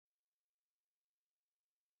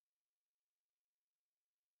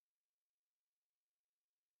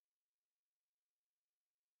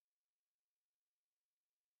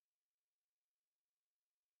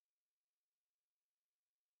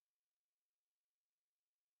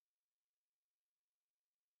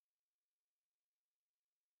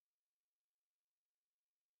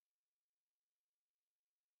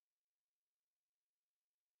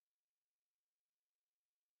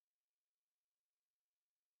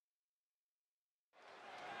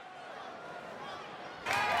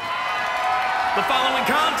The following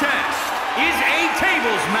contest is a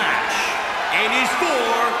tables match. It is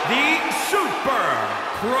for the Super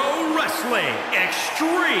Pro Wrestling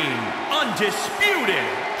Extreme Undisputed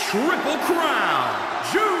Triple Crown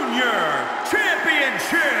Junior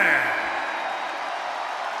Championship.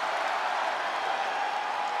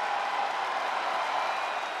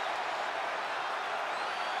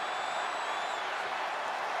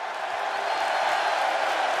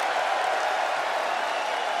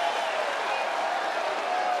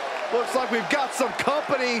 Looks like we've got some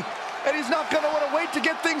company, and he's not going to want to wait to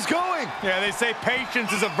get things going. Yeah, they say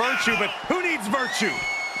patience is a virtue, but who needs virtue?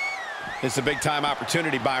 It's a big-time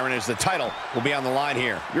opportunity, Byron, as the title will be on the line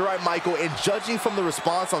here. You're right, Michael, and judging from the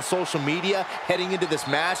response on social media heading into this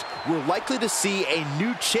match, we're likely to see a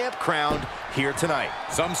new champ crowned here tonight.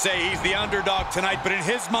 Some say he's the underdog tonight, but in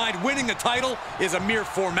his mind, winning the title is a mere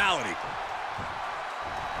formality.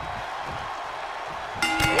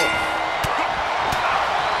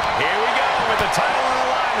 The title on the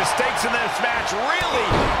line, the stakes in this match really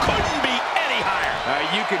couldn't be any higher.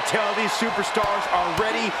 You can tell these superstars are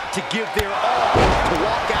ready to give their all to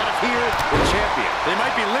walk out of here the champion. They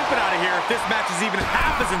might be limping out of here if this match is even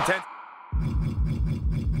half as intense.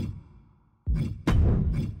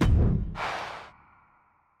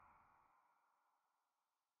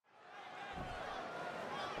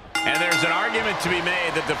 And there's an argument to be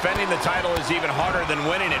made that defending the title is even harder than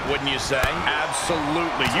winning it, wouldn't you say?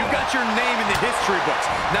 Absolutely. You've got your name in the history books.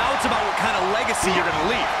 Now it's about what kind of legacy you're going to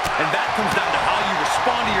leave. And that comes down to how you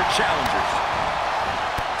respond to your challengers.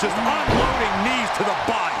 Just unloading knees to the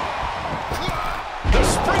body. The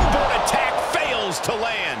springboard attack fails to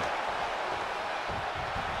land.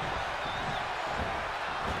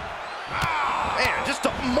 Man, just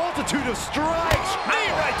a multitude of strikes.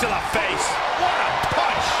 Knee right to the face. What a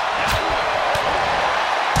punch.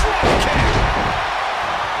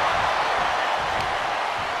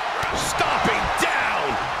 Stomping down.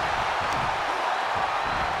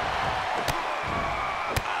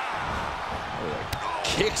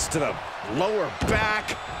 Kicks to the lower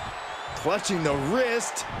back, clutching the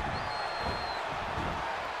wrist.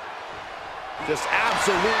 Just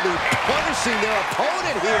absolutely punishing their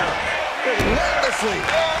opponent here, relentlessly.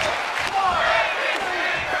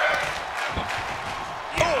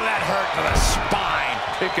 Oh, that hurt to the spine.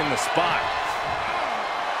 Picking the spot.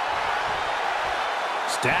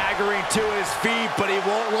 Staggering to his feet, but he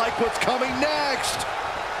won't like what's coming next.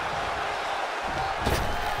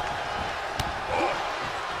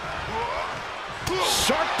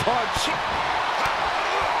 Sharp punch.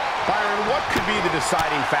 Byron, what could be the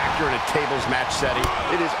deciding factor in a tables match setting?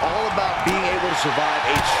 It is all about being able to survive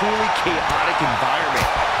a truly chaotic environment.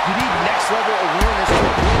 You need next-level awareness to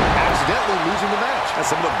avoid accidentally losing the match. And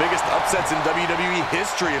some of the biggest upsets in WWE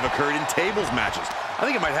history have occurred in tables matches. I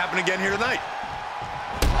think it might happen again here tonight.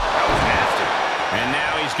 That was nasty. And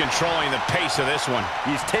now he's controlling the pace of this one.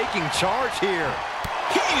 He's taking charge here.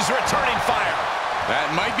 He's returning fire.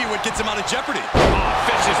 That might be what gets him out of jeopardy. Oh,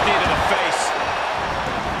 vicious knee to the face.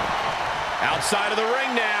 Outside of the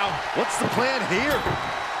ring now. What's the plan here?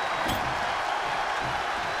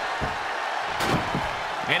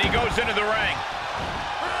 And he goes into the ring.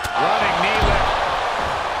 Running knee lift.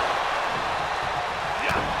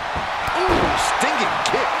 Ooh, stinging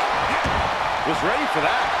kick. Was ready for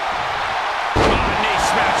that. Knee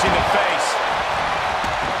smashing the face.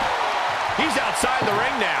 He's outside the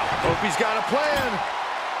ring now. Hope he's got a plan.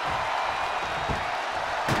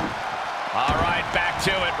 All right, back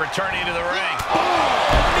to it, returning to the ring. Oh,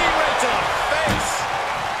 knee right to the face.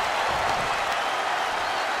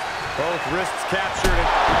 Both wrists captured.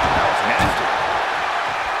 That was nasty.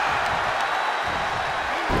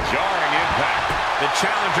 Jarring impact. The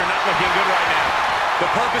challenger not looking good right now. The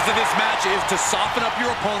purpose of this match is to soften up your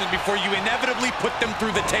opponent before you inevitably put them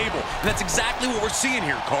through the table. And that's exactly what we're seeing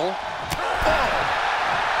here, Cole. Oh.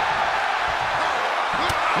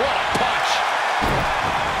 What a punch.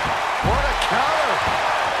 What a counter.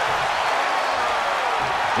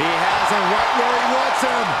 He has him right where he wants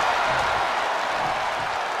him.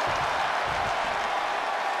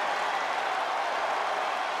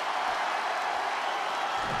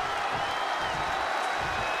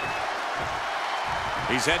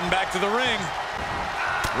 He's heading back to the ring.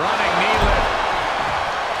 Running knee lift.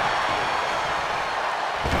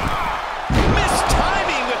 Missed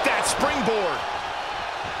timing with that springboard.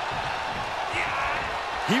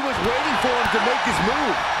 He was waiting for him to make his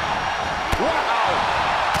move. Wow.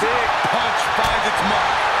 Big punch finds its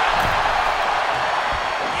mark.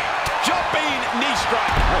 Jumping knee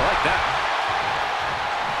strike. I like that.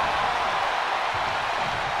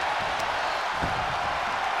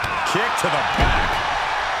 Kick to the back.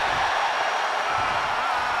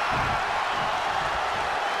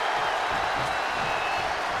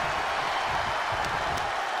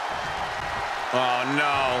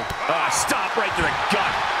 chop right to the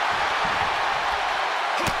gut.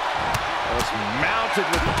 Was mounted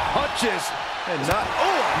with the punches and not,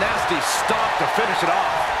 nasty stop to finish it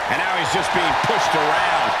off. And now he's just being pushed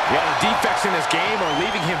around. Yeah, the defects in this game are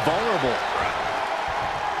leaving him vulnerable.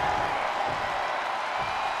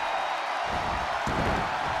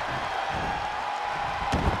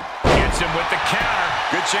 Gets him with the counter.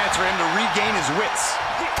 Good chance for him to regain his wits.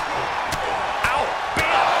 Ow!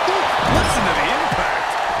 Bam! Listen to the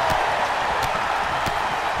impact.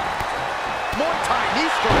 More tight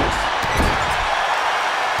knee strikes.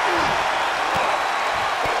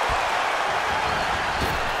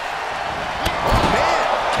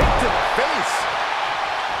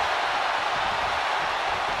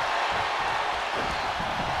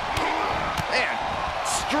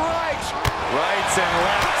 Rights and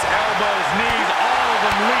lefts, elbows, knees, all of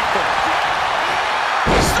them lethal.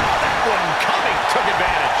 Saw that one coming, took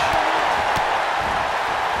advantage.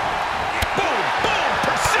 Boom, boom,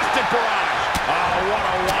 persistent barrage. Oh, what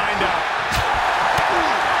a windup.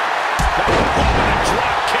 That one with a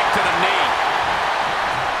drop kick to the knee.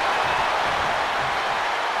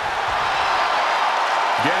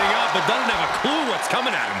 Getting up, but doesn't have a clue what's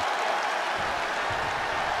coming at him.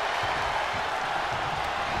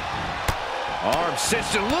 Arm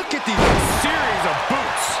cinched, and look at these series of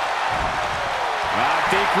boots. I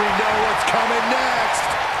think we know what's coming next.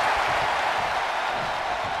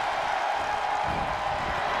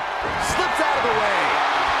 Slips out of the way.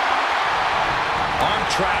 Arm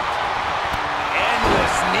trapped.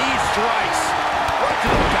 Endless knee strikes. Right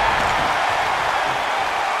to the back.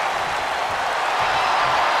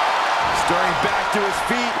 Stirring back to his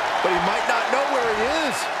feet, but he might not know where he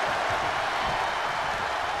is.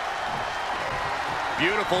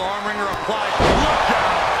 Beautiful arm wringer applied. Look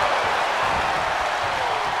out!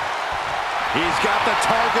 He's got the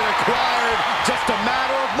target acquired. Just a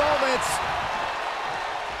matter of moments.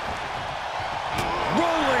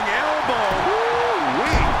 Rolling elbow.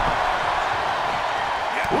 Woo-wee.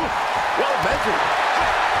 Well measured.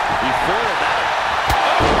 He foiled that.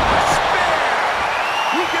 Oh, a spear!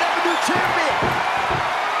 We could have a new champion.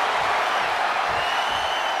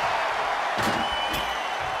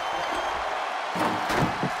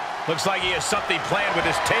 Looks like he has something planned with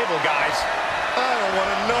his table, guys. I don't want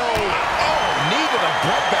to know. Oh, knee to the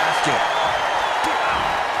breadbasket.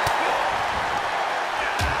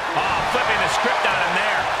 Oh, flipping the script on him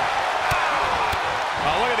there.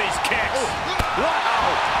 Oh, look at these kicks. Wow.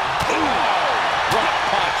 What a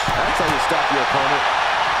punch. That's how you stop your opponent.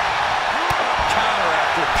 Counter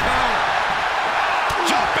after counter.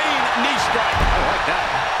 Jumping knee strike. I like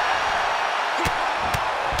that.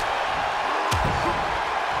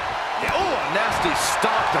 Nasty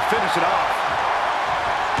stop to finish it off.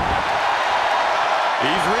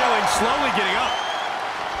 He's reeling, slowly getting up.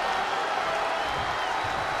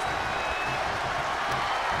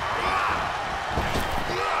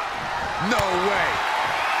 No way.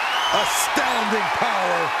 Astounding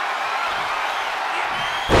power.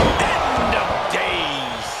 End of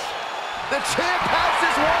days. The champ has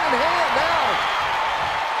this one in hand now.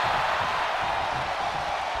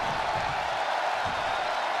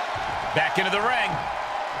 Back into the ring.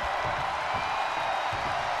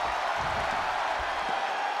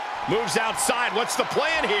 Moves outside. What's the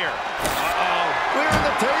plan here? Uh-oh. Clearing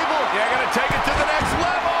the table. Yeah, gotta take it to the next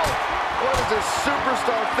level. What is this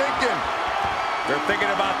superstar thinking? They're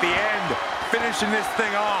thinking about the end. Finishing this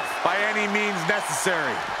thing off by any means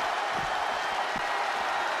necessary.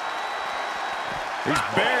 He's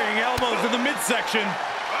burying elbows in the midsection.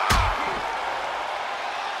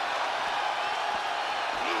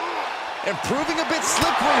 And proving a bit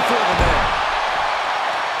slippery for them there.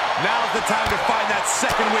 Now's the time to find that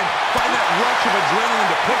second win. Find that rush of adrenaline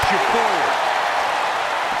to push you forward.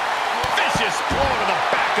 Vicious blow to the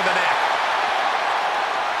back of the neck.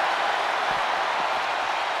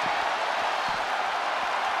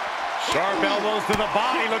 Sharp elbows to the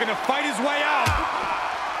body, looking to fight his way out.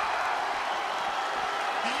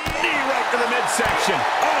 Knee right to the midsection.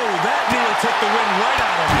 Oh, that knee will take the win right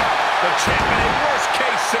out of you. The champ in a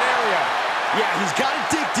worst-case scenario. Yeah, he's got to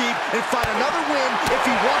dig deep and find another win if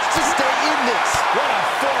he wants to stay in this. What a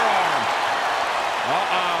forearm.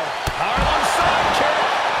 Uh-oh. Harlem sidekick.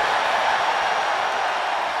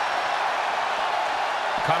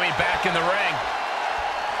 Coming back in the ring.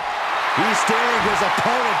 He's staring his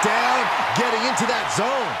opponent down, getting into that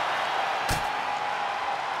zone.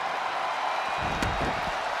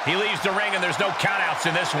 He leaves the ring, and there's no countouts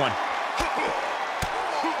in this one.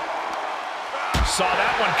 Saw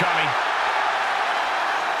that one coming.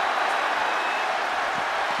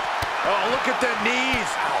 Oh, look at the knees.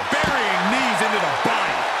 Burying knees into the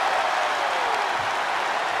body.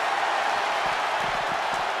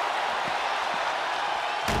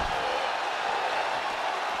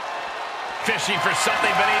 Fishing for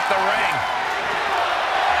something beneath the ring.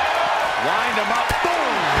 Lined him up.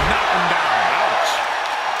 Boom! Knock him down. Ouch.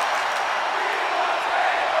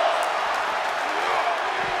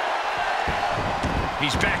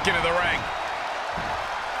 He's back into the ring.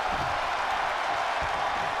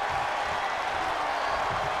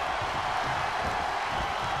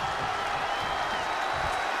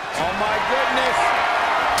 Oh, my goodness.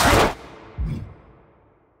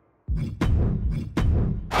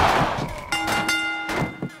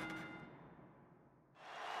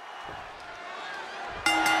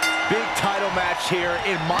 Big title match here.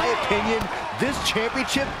 In my opinion, this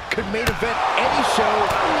championship could main event any show,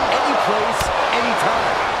 any place,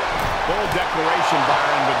 anytime. Bold declaration,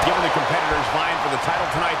 Byron, but given the competitors vying for the title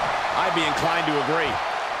tonight, I'd be inclined to agree.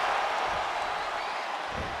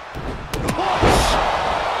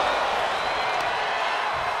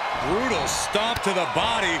 Brutal stomp to the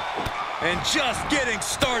body. And just getting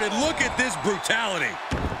started. Look at this brutality.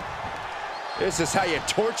 This is how you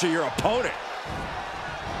torture your opponent.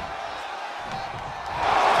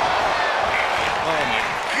 Oh, my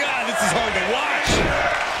God, this is hard to watch.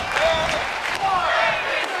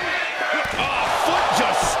 Oh, foot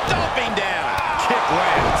just stomping down. Kick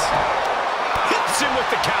lands. Hits him with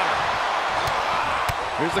the counter.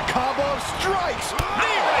 Here's a combo of strikes.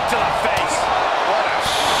 Knee right to the face. What a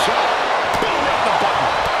shot. Boom up the button.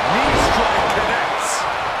 Knee strike connects.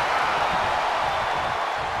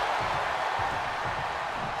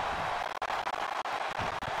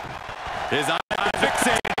 His eye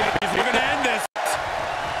fixated. He's going to end this.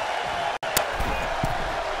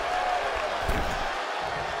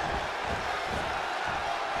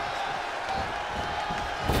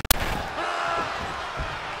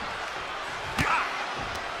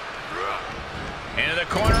 Into the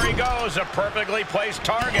corner he goes. A perfectly placed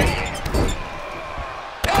target.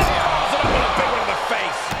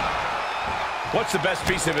 What's the best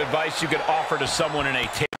piece of advice you could offer to someone in a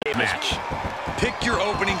table match? Pick your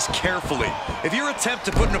openings carefully. If your attempt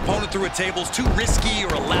to put an opponent through a table is too risky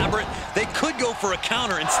or elaborate, they could go for a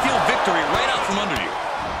counter and steal victory right out from under you.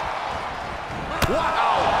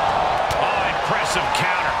 Wow! Oh, impressive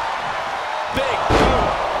counter. Big boom.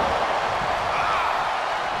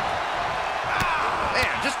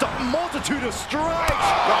 Man, just a multitude of strikes.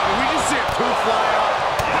 Oh, did we just see a tooth fly out?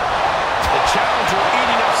 The challenger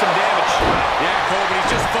eating up some damage. Yeah, Cole, he's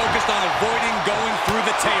just focused on avoiding going through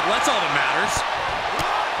the table. That's all that matters.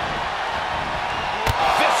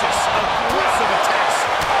 Vicious, aggressive attacks.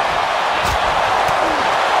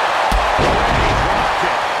 Drop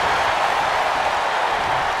kick.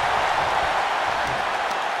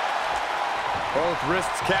 Both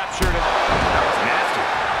wrists captured. That was nasty.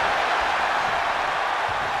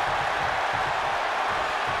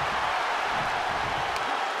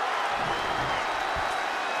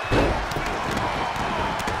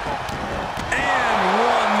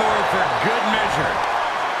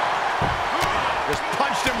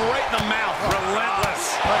 Right in the mouth.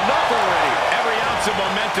 Relentless. Enough already. Every ounce of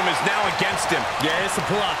momentum is now against him. Yeah, it's to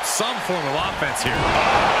pull out some form of offense here.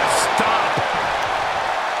 Stop.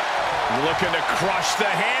 Looking to crush the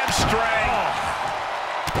hamstring.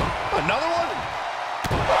 Oh. Another one?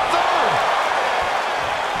 Third.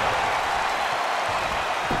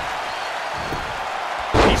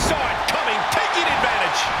 He saw it coming, taking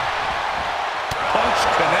advantage. Punch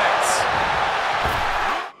connects.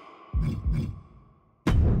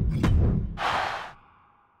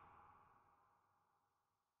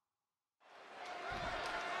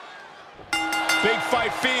 Big fight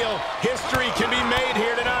feel. History can be made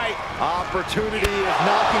here tonight. Opportunity is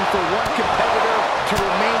knocking for one competitor to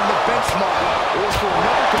remain the benchmark, or for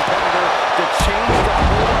another competitor to change the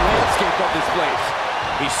whole landscape of this place.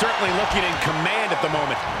 He's certainly looking in command at the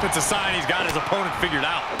moment. It's a sign he's got his opponent figured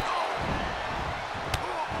out.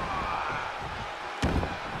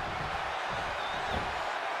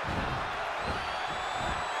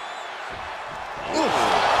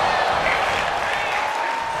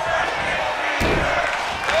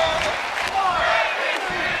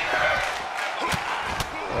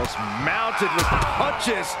 Mounted with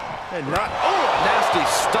punches and not, a nasty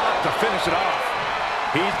stop to finish it off.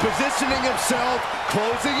 He's positioning himself,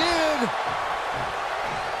 closing in.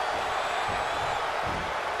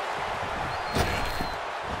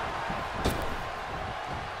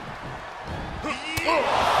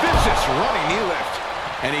 Vicious running knee lift.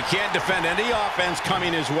 And he can't defend any offense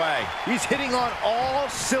coming his way. He's hitting on all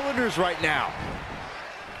cylinders right now.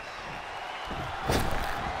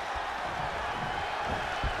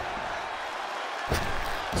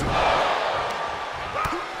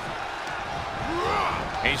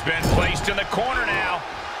 He's been placed in the corner now.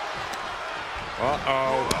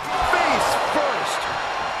 Uh-oh. Face first.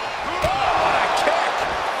 Oh, what a kick.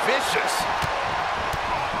 Vicious.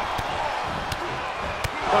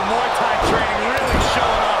 The Muay Thai training really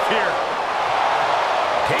showing off here.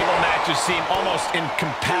 Table matches seem almost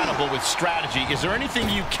incompatible with strategy. Is there anything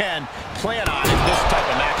you can plan on in this type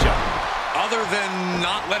of matchup? Other than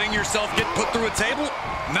not letting yourself get put through a table?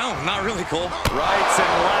 No, not really, Cole. Rights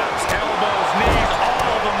and lefts, elbows, knees, all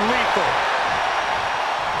of them lethal.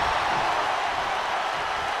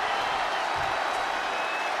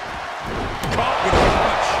 Caught with a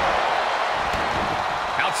punch.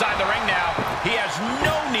 Outside the ring now. He has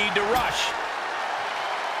no need to rush.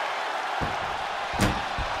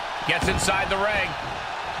 Gets inside the ring.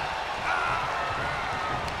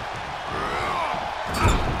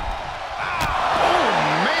 Oh,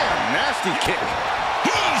 man, nasty kick.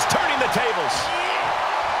 He's turning the tables.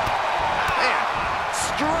 Man,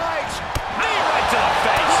 strikes. Knee right to the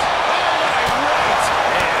face. Oh, my right.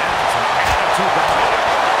 And some attitude behind it.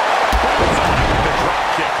 The drop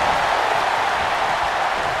kick.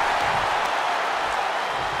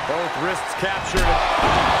 Both wrists captured.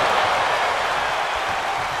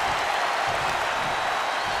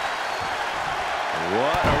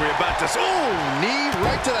 What are we about to see? Oh, knee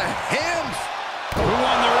right to the hams. Who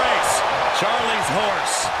won the race? Charlie's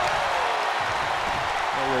horse.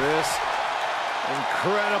 Look at this.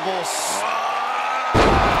 Incredible. The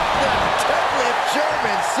deadlift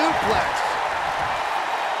German suplex.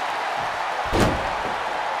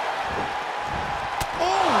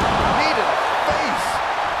 Oh, knee to the face.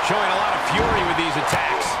 Showing a lot of fury with these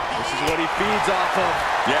attacks. This is what he feeds off of.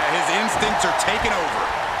 Yeah, his instincts are taking over.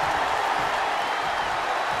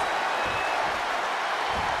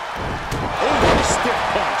 Oh, stiff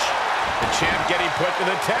punch. The champ getting put to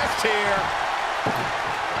the test here.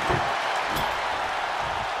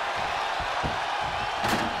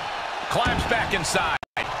 Climbs back inside.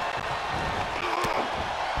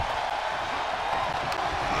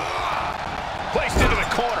 Placed into the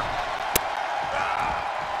corner.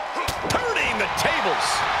 Turning the tables.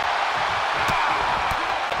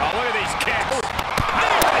 Oh, look at these kicks.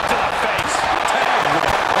 Knee right to the face. Tagged with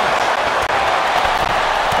a punch.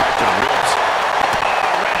 Right to the ribs.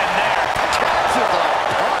 Oh, right in there. Catches a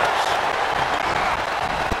punch.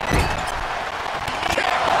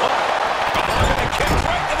 Look at the kick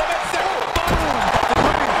right to the midsection.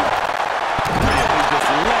 Boom! Really just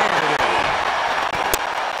landed it.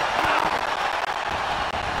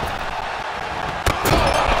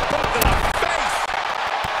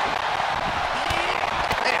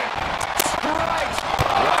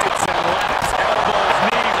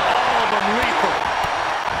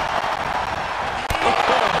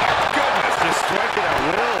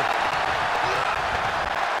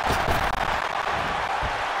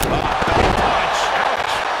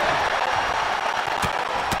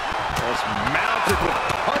 Mounted with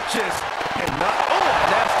punches and not, oh, a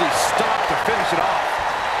nasty stop to finish it off.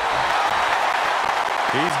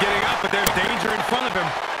 He's getting up, but there's danger in front of him.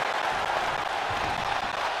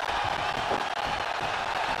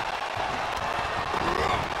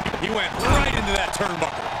 He went right into that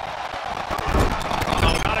turnbuckle.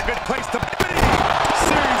 Oh, not a good place to be.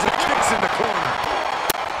 Series of kicks in the corner.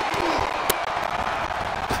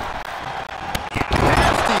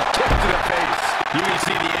 Nasty kick to the face. You can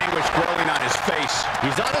see the anguish growing on his face.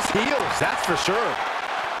 He's on his heels, that's for sure.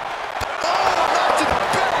 Oh, not to the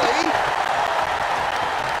belly.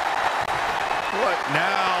 What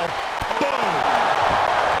now? Boom.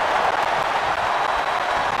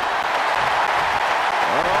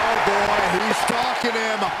 Oh, boy, he's stalking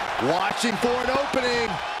him. Watching for an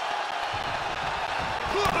opening.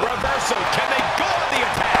 Reversal. Can they go on the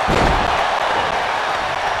attack?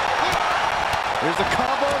 There's a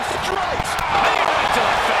combo of strikes. Knee right to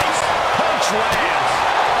the face. Punch lands.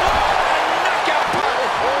 Knockout blow.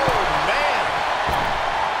 Oh, man.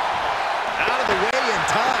 Out of the way in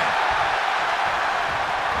time.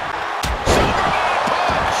 Superman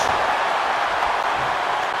punch.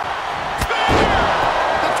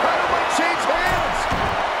 The title might change hands.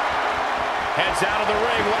 Heads out of the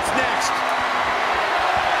ring. What's next?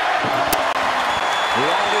 With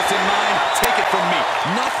all this in mind, take it from me.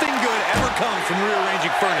 Nothing good ever comes from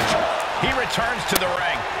rearranging furniture. He returns to the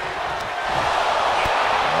ring.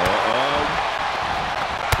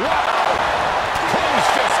 Wow. Closed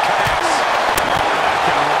fist connects. That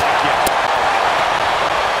can lock you.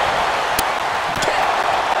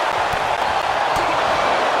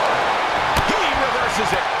 He reverses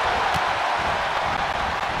it.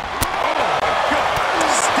 Oh, my God.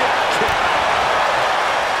 Stiff kick.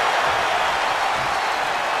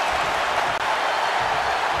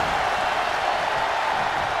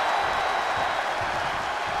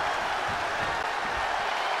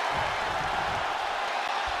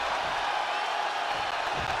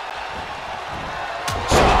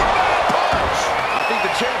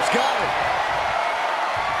 champ's got it.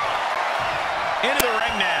 Into the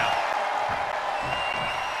ring now.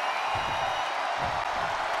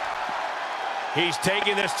 He's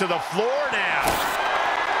taking this to the floor now.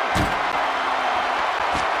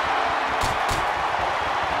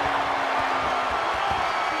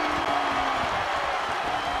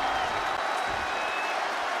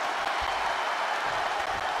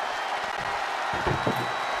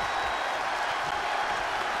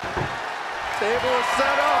 Table is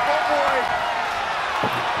set up. Oh, boy.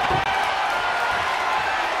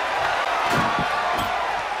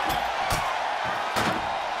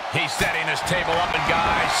 He's setting his table up, and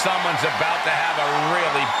guys, someone's about to have a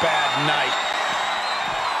really bad night.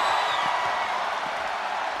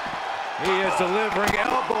 He is delivering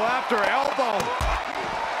elbow after elbow.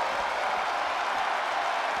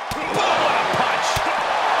 Oh, what a punch.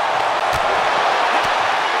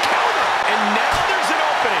 Counter. And now there's an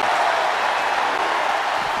opening.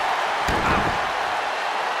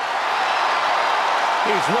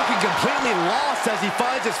 He's looking completely lost as he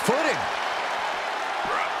finds his footing.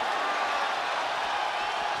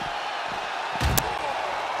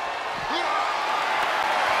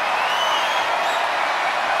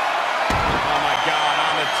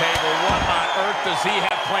 Table. What on earth does he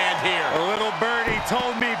have planned here? A little birdie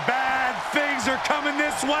told me bad things are coming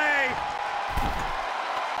this way.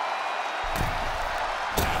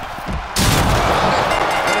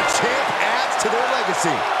 And the champ adds to their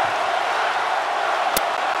legacy.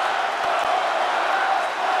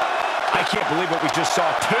 I can't believe what we just saw.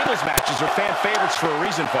 Tables matches are fan favorites for a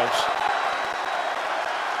reason, folks.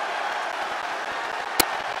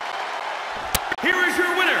 Here is your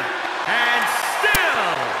winner, and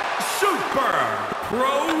still Super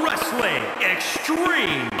Pro Wrestling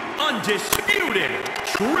Extreme Undisputed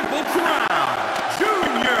Triple Crown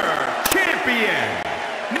Junior Champion,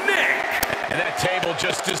 Nick. And that table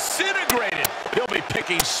just disintegrated. He'll be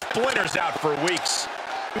picking splinters out for weeks.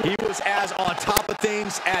 He was as on top of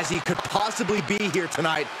things as he could possibly be here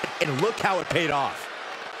tonight, and look how it paid off.